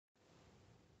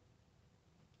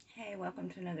Hey, welcome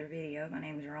to another video. My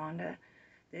name is Rhonda.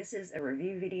 This is a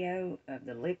review video of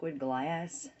the Liquid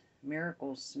Glass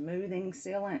Miracle Smoothing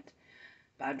Sealant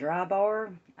by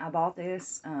Drybar. I bought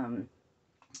this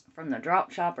from the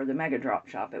drop shop or the mega drop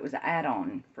shop. It was an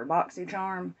add-on for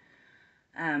boxycharm.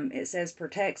 It says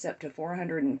protects up to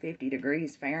 450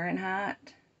 degrees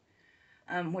Fahrenheit.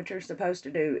 What you're supposed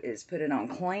to do is put it on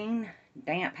clean,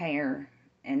 damp hair,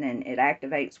 and then it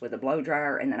activates with a blow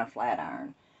dryer and then a flat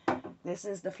iron. This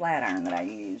is the flat iron that I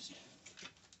used.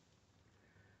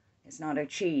 It's not a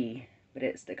Chi, but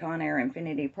it's the Conair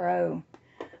Infinity Pro.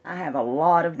 I have a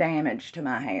lot of damage to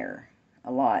my hair.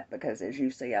 A lot, because as you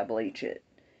see, I bleach it.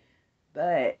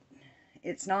 But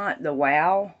it's not the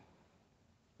wow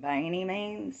by any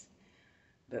means,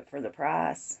 but for the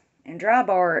price. And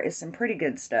Drybar is some pretty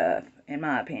good stuff, in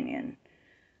my opinion.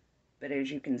 But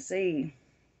as you can see,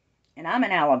 and I'm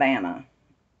in Alabama.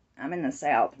 I'm in the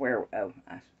South where, oh,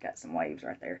 I got some waves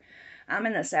right there. I'm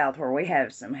in the South where we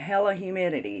have some hella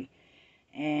humidity,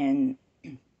 and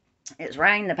it's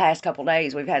rained the past couple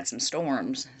days. We've had some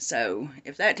storms, so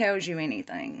if that tells you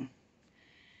anything,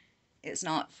 it's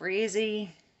not freezy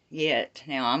yet.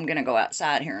 Now, I'm going to go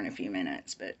outside here in a few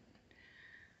minutes, but,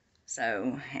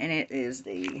 so, and it is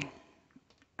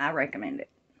I recommend it.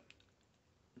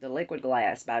 The Liquid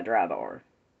Glass by Drybar.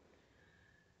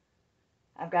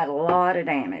 I've got a lot of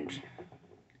damage,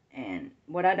 and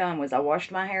what I done was I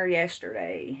washed my hair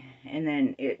yesterday, and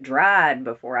then it dried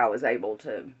before I was able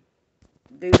to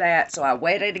do that, so I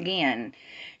wet it again,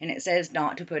 and it says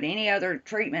not to put any other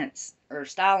treatments or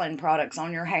styling products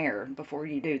on your hair before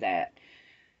you do that.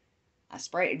 I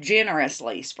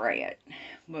generously spray it.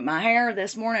 But my hair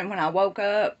this morning when I woke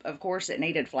up, of course it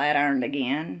needed flat ironed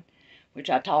again, which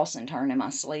I toss and turn in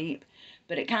my sleep,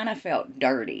 but it kind of felt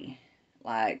dirty,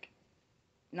 like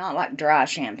not like dry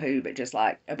shampoo, but just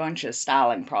like a bunch of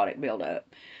styling product buildup.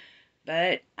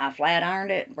 But I flat ironed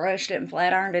it, brushed it, and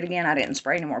flat ironed it again. I didn't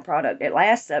spray any more product. It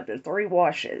lasts up to 3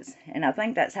 washes, and I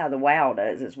think that's how the WOW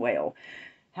does as well.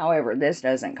 However, this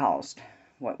doesn't cost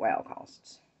what WOW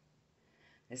costs.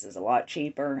 This is a lot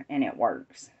cheaper, and it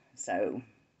works. So,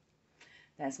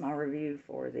 that's my review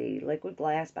for the Liquid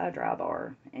Glass by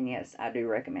Drybar. And yes, I do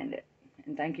recommend it.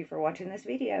 And thank you for watching this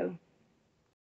video.